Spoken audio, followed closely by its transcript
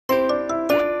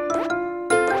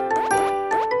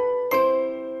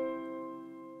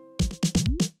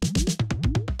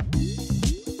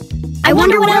I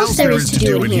wonder what else there is to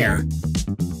do in here.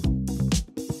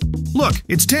 Look,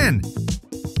 it's 10.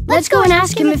 Let's go and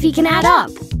ask him if he can add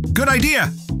up. Good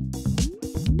idea.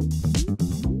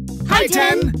 Hi,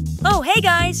 10. Oh, hey,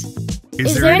 guys.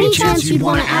 Is there any chance you'd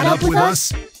want to add up with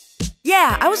us?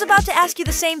 Yeah, I was about to ask you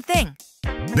the same thing.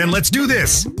 Then let's do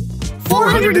this.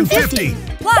 450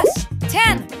 Plus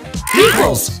 10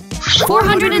 equals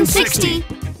 460.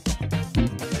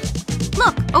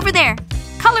 Look, over there.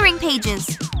 Coloring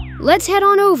pages. Let's head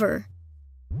on over.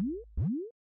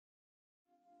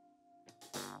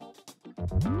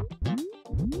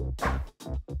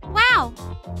 Wow,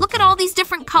 look at all these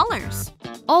different colors.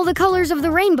 All the colors of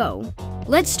the rainbow.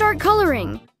 Let's start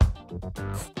coloring.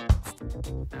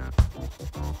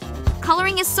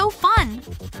 Coloring is so fun.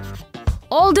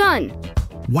 All done.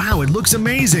 Wow, it looks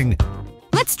amazing.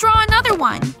 Let's draw another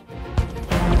one.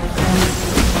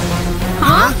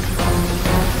 Huh?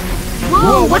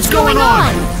 Whoa, what's going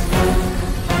on?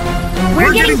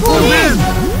 We're getting pulled in.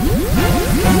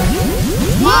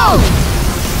 Whoa!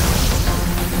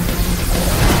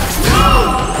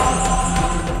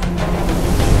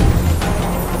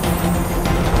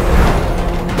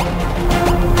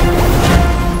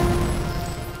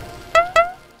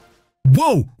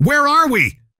 Whoa, where are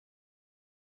we?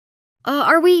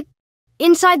 Are we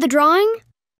inside the drawing?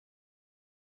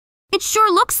 It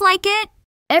sure looks like it.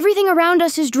 Everything around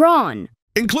us is drawn.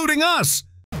 Including us.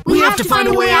 We have to find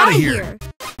a way out of here.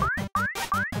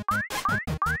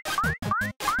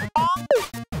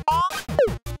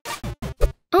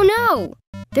 Oh no!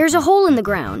 There's a hole in the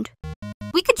ground.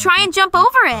 We could try and jump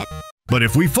over it. But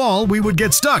if we fall, we would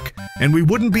get stuck, and we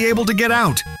wouldn't be able to get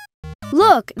out.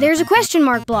 Look, there's a question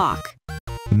mark block.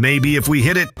 Maybe if we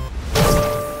hit it,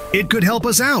 it could help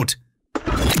us out.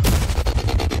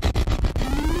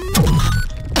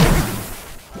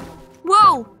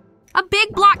 Whoa! A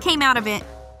big block came out of it.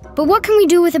 But what can we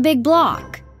do with a big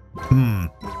block?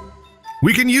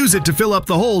 We can use it to fill up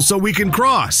the hole so we can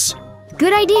cross.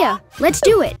 Good idea. Let's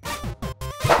do it.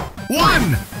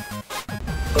 1,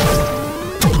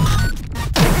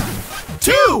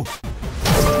 2,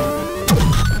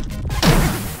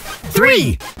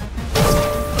 3,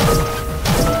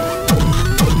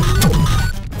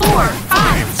 4,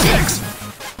 5, 6.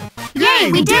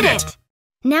 Yay, we did it!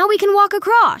 Now we can walk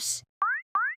across.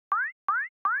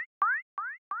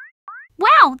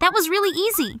 Wow, that was really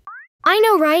easy. I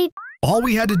know, right? All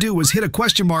we had to do was hit a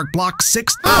question mark block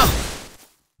 6 up.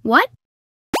 What?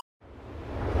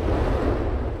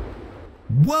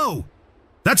 Whoa!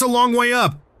 That's a long way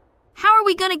up. How are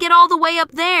we gonna get all the way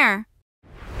up there?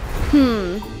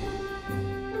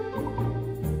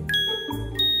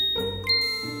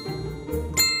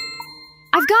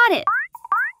 I've got it.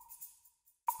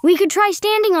 We could try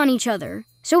standing on each other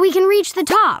so we can reach the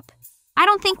top. I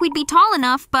don't think we'd be tall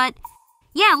enough, but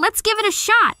yeah, let's give it a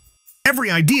shot.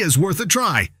 Every idea's worth a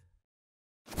try.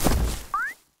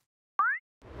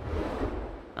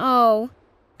 Oh,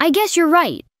 I guess you're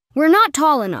right. We're not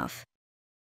tall enough.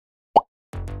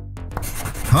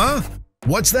 Huh?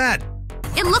 What's that?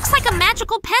 It looks like a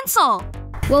magical pencil.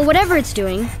 Well, whatever it's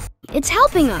doing, it's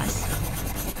helping us.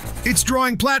 It's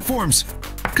drawing platforms.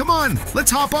 Come on,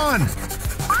 let's hop on.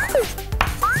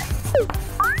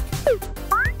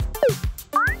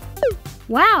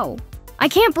 Wow, I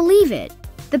can't believe it.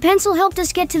 The pencil helped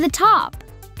us get to the top.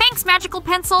 Thanks, magical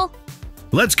pencil.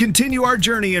 Let's continue our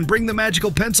journey and bring the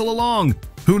magical pencil along.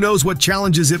 Who knows what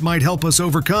challenges it might help us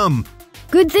overcome.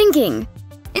 Good thinking.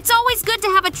 It's always good to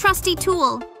have a trusty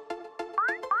tool.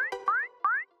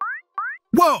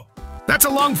 Whoa, that's a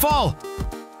long fall.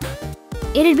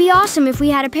 It'd be awesome if we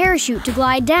had a parachute to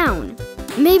glide down.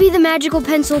 Maybe the magical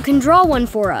pencil can draw one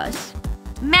for us.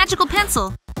 Magical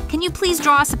pencil, can you please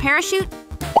draw us a parachute?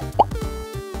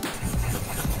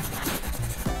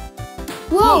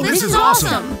 Whoa, this is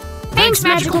awesome. Thanks,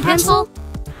 magical pencil.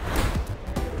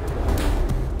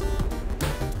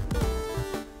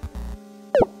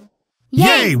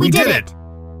 Yay, we did it.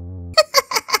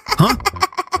 Huh?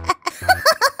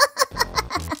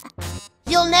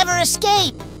 You'll never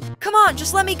escape. Come on,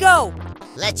 just let me go.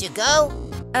 Let you go?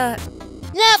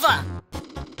 Never!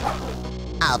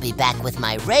 I'll be back with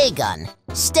my ray gun.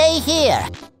 Stay here.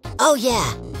 Oh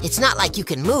yeah, it's not like you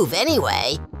can move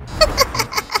anyway.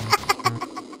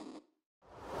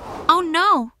 Oh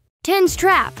no. 10's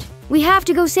trapped. We have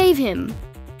to go save him.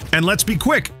 And let's be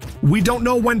quick. We don't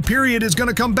know when Period is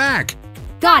gonna come back.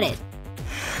 Got it.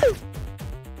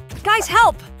 Guys,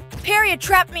 help! Period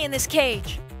trapped me in this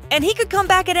cage. And he could come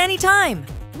back at any time.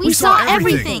 We saw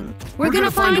everything. We're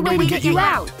gonna find a way to get you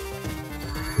out.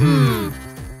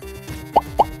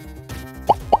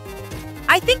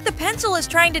 I think the pencil is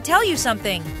trying to tell you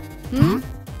something.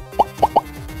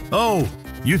 Oh,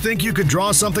 you think you could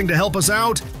draw something to help us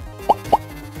out?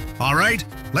 All right,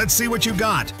 let's see what you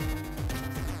got.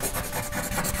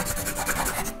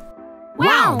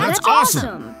 Wow, that's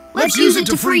awesome. Let's use it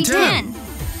to free 10.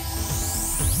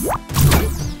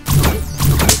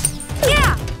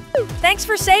 Yeah! Thanks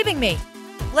for saving me.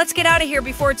 Let's get out of here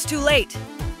before it's too late.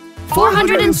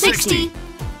 460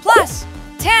 Plus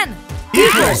 10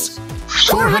 equals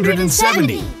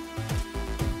 470.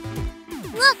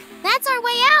 Look, that's our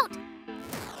way out.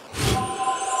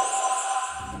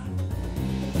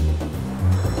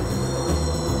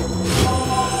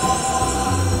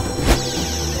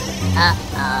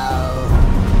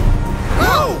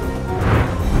 Whoa!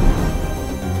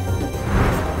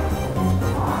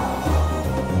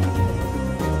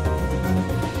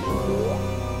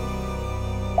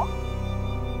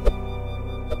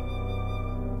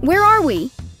 Where are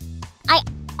we?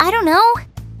 I don't know.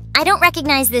 I don't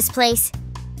recognize this place.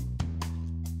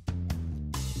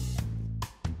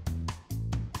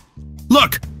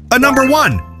 Look, a number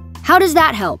 1. How does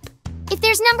that help? If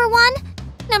there's number 1,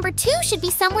 number 2 should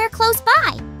be somewhere close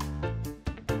by.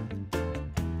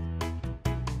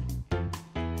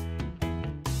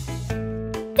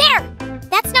 There!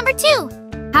 That's number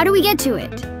 2. How do we get to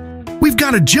it? We've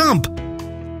got to jump.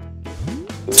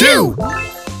 2.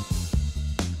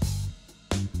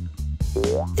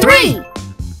 3!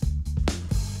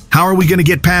 How are we going to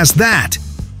get past that?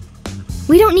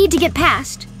 We don't need to get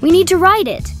past. We need to ride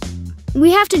it.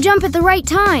 We have to jump at the right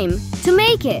time to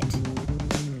make it.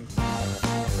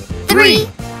 3,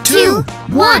 2,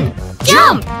 1,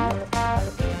 jump!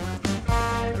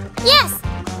 Yes!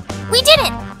 We did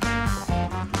it!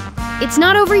 It's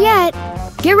not over yet.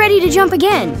 Get ready to jump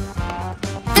again.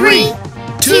 3,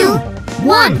 2,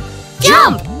 1,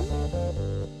 jump!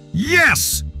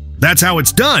 Yes! That's how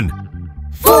it's done.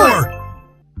 4,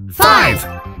 5,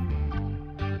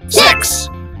 6.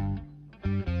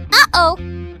 Uh-oh!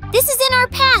 This is in our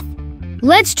path.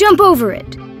 Let's jump over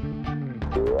it.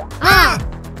 Ah!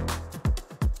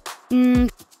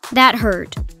 That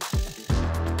hurt.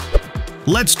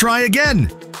 Let's try again.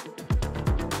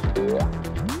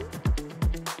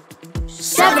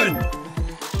 7.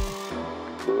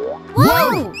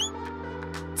 Whoa!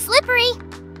 Slippery.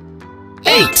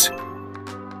 8,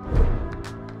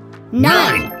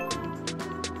 9.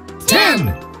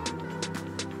 10.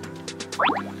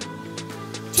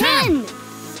 10.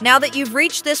 Now that you've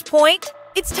reached this point,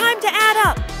 it's time to add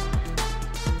up.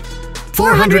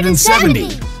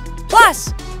 470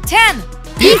 Plus 10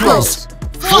 equals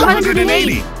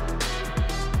 480.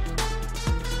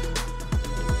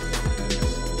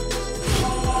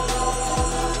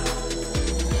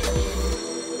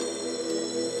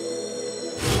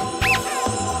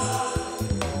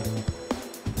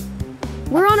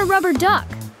 We're on a rubber duck.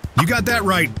 You got that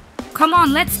right. Come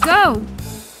on, let's go.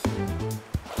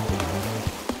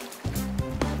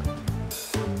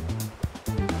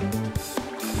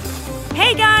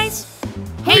 Hey guys!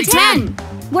 Hey, 10!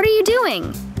 What are you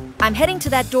doing? I'm heading to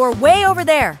that door way over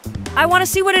there. I want to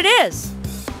see what it is.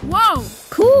 Whoa.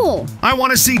 Cool. I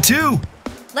want to see too.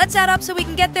 Let's add up so we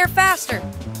can get there faster.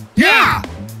 Yeah!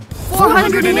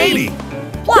 480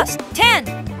 Plus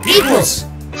 10 equals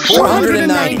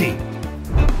 490.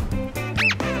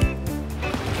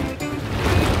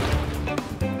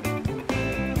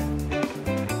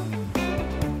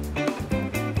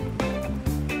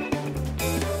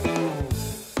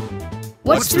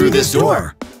 What's through this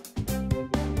door?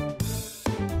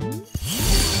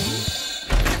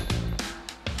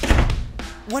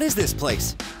 What is this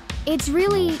place? It's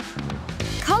really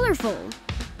colorful.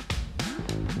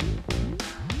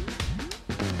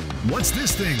 What's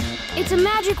this thing? It's a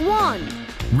magic wand.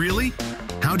 Really?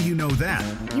 How do you know that?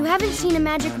 You haven't seen a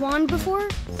magic wand before?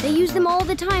 They use them all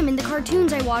the time in the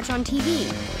cartoons I watch on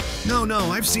TV. No,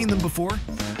 I've seen them before.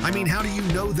 I mean, how do you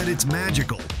know that it's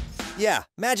magical? Yeah,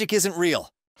 magic isn't real.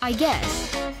 I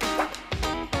guess.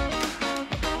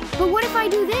 But what if I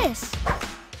do this?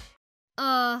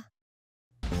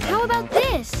 How about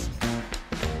this?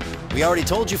 We already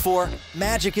told you 4,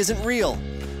 magic isn't real.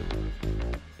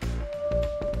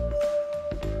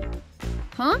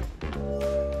 Huh?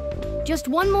 Just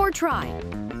one more try.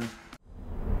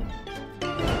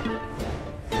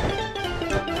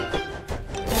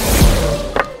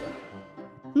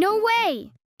 No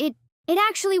way! It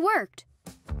actually worked.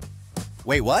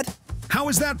 Wait, what? How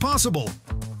is that possible?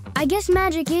 I guess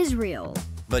magic is real.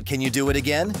 But can you do it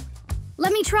again?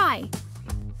 Let me try.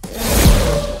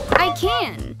 I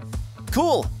can.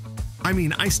 Cool. I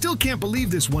mean, I still can't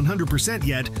believe this 100%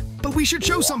 yet, but we should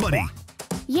show somebody.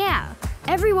 Yeah,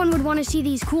 everyone would want to see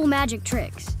these cool magic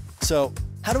tricks. So,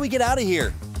 How do we get out of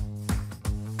here?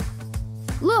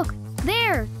 Look,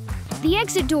 there! The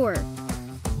exit door.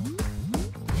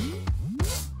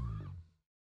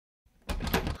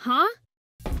 Huh?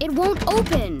 It won't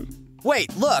open.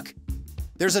 Wait, look!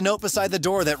 There's a note beside the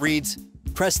door that reads,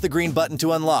 "Press the green button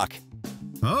to unlock."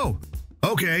 Oh,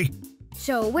 okay.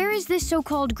 So where is this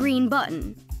so-called green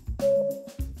button?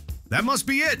 That must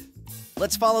be it.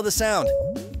 Let's follow the sound.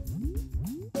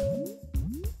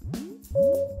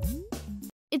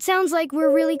 It sounds like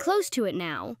we're really close to it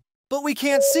now. But we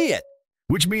can't see it.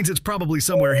 Which means it's probably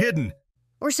somewhere hidden.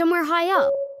 Or somewhere high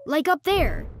up, like up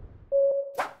there.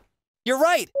 You're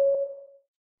right!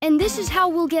 And this is how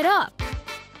we'll get up.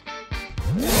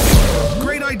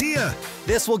 Great idea.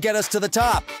 This will get us to the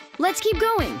top. Let's keep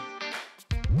going.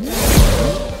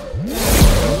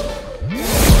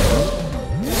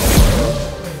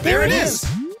 There it is.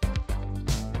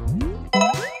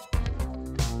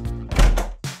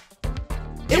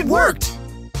 It worked!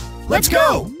 Let's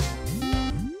go.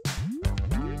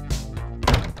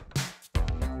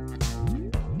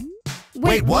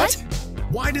 Wait, what?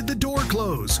 Why did the door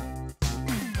close?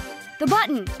 The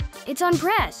button. It's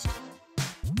unpressed.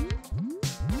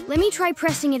 Let me try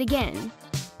pressing it again.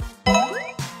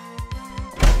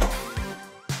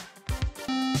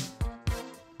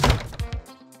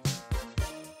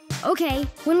 Okay,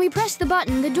 when we press the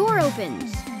button, the door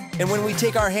opens. And when we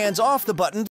take our hands off the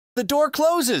button, the door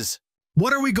closes.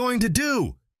 What are we going to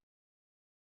do?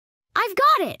 I've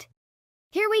got it!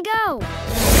 Here we go!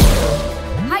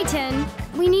 Hi, 10.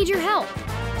 We need your help.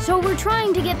 So we're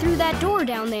trying to get through that door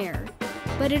down there.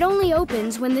 But it only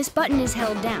opens when this button is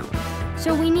held down.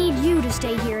 So we need you to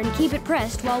stay here and keep it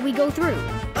pressed while we go through.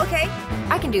 Okay,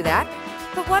 I can do that.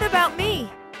 But what about me?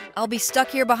 I'll be stuck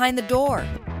here behind the door.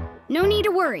 No need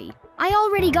to worry. I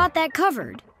already got that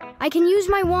covered. I can use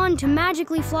my wand to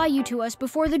magically fly you to us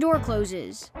before the door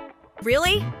closes.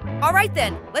 Really? All right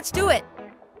then, let's do it.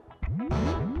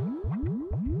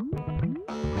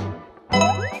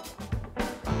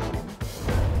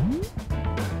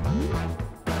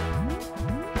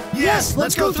 Yes,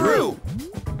 let's go through.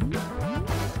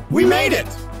 We made it.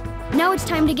 Now it's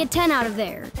time to get 10 out of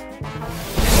there.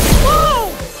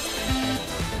 Whoa!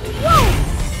 Whoa!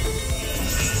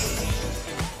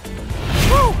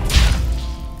 Whoa!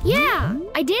 Yeah,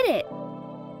 I did it.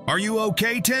 Are you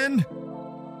okay, 10?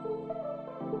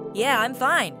 Yeah, I'm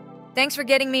fine. Thanks for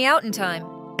getting me out in time.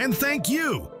 And thank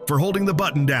you for holding the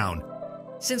button down.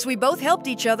 Since we both helped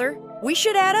each other, we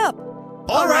should add up.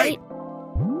 All right.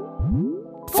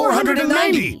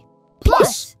 490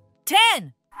 plus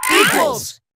 10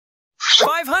 equals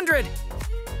 500.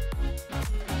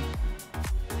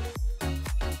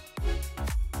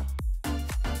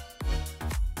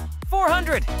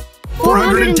 $400.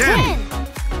 410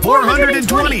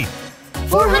 420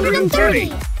 430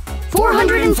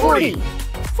 440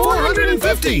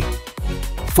 450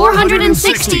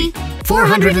 460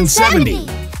 470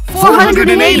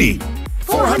 480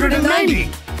 490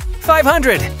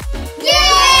 500.